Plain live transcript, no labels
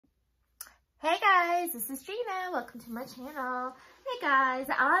guys, this is Gina. Welcome to my channel. Hey guys,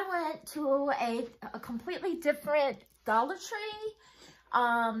 I went to a completely different Dollar Tree.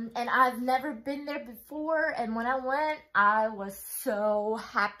 And I've never been there before. And when I went, I was so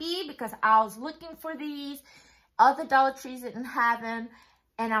happy because I was looking for these. Other Dollar Trees didn't have them.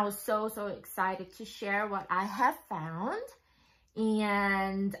 And I was so excited to share what I have found.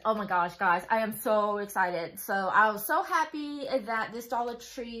 And oh my gosh, guys, I am so excited. So I was so happy that this Dollar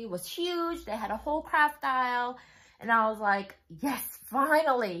Tree was huge. They had a whole craft aisle. And I was like, yes,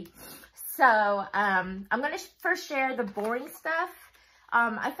 finally. So I'm going to first share the boring stuff.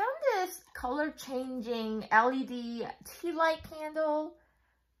 I found this color changing LED tea light candle.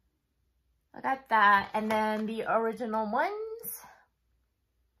 I got that. And then the original ones.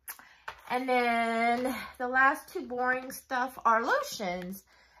 And then the last two boring stuff are lotions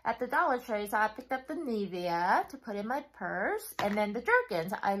at the Dollar Tree. So I picked up the Nivea to put in my purse. And then the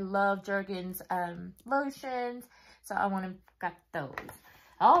Jergens. I love Jergens lotions. So I want to get those.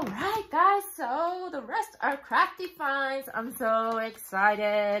 All right, guys. So the rest are crafty finds. I'm so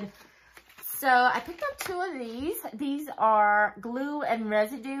excited. So I picked up two of these. These are glue and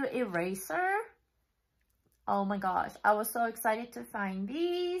residue eraser. Oh my gosh, I was so excited to find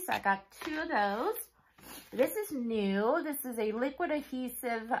these. I got two of those. This is new. This is a liquid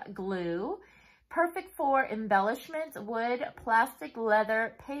adhesive glue. Perfect for embellishments, wood, plastic,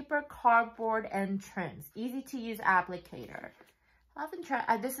 leather, paper, cardboard, and trims. Easy to use applicator. I haven't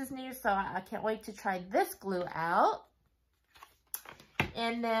tried, this is new, so I can't wait to try this glue out.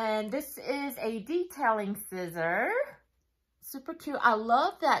 And then this is a detailing scissor. Super cute. I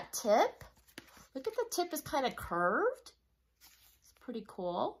love that tip. Look at the tip is kind of curved. It's pretty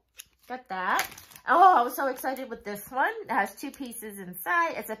cool. Got that. Oh, I was so excited with this one. It has two pieces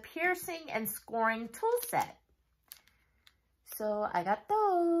inside. It's a piercing and scoring tool set. So I got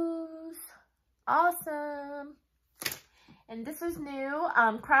those. Awesome. And this is new.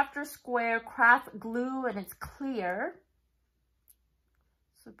 Crafter Square Craft Glue, and it's clear.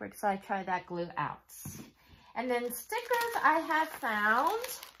 Super excited to try that glue out. And then stickers I have found.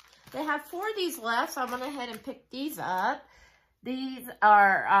 They have 4 of these left, so I went ahead and picked these up. These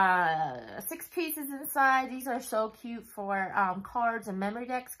are 6 pieces inside. These are so cute for cards and memory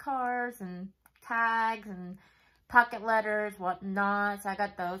decks cards and tags and pocket letters, whatnot. So I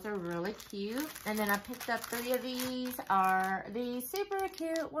got those. They're really cute. And then I picked up 3 of these. Are these super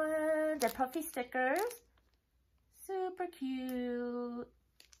cute ones. They're puffy stickers. Super cute.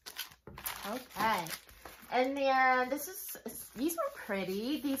 Okay. And then these are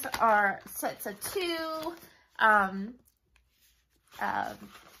pretty. These are sets of 2,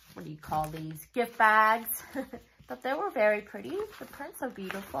 what do you call these? Gift bags. But they were very pretty. The prints are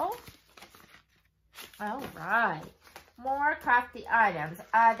beautiful. All right. More crafty items.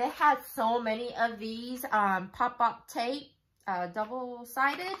 They had so many of these pop-up tape,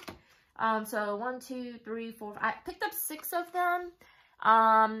 double-sided. So 1, 2, 3, 4. I picked up 6 of them.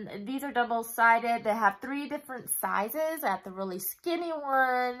 These are double-sided. They have 3 different sizes. I have the really skinny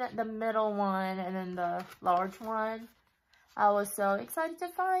one, the middle one, and then the large one. I was so excited to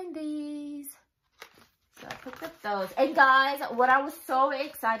find these. So I picked up those. And guys, what I was so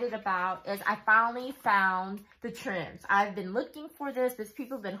excited about is I finally found the trims. I've been looking for this. These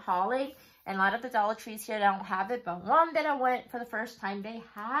people have been hauling. And a lot of the Dollar Trees here don't have it. But one that I went for the first time, they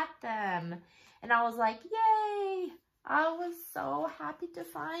had them. And I was like, yay! I was so happy to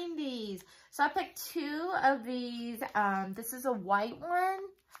find these. So I picked 2 of these. This is a white one.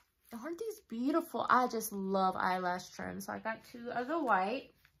 Aren't these beautiful? I just love eyelash trims. So I got 2 of the white.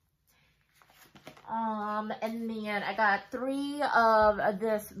 And then I got 3 of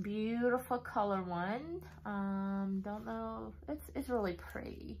this beautiful color one. Don't know. It's really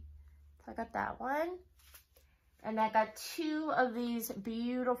pretty. So I got that one. And I got 2 of these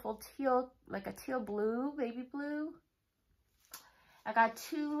beautiful teal, like a teal blue, baby blue. I got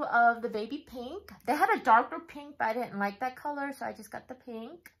 2 of the baby pink. They had a darker pink, but I didn't like that color, so I just got the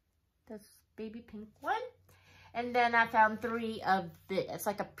pink. This baby pink one. And then I found 3 of this,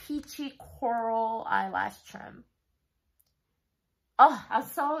 like a peachy coral eyelash trim. Oh, I'm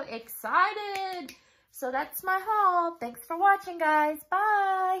so excited. So that's my haul. Thanks for watching, guys.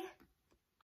 Bye.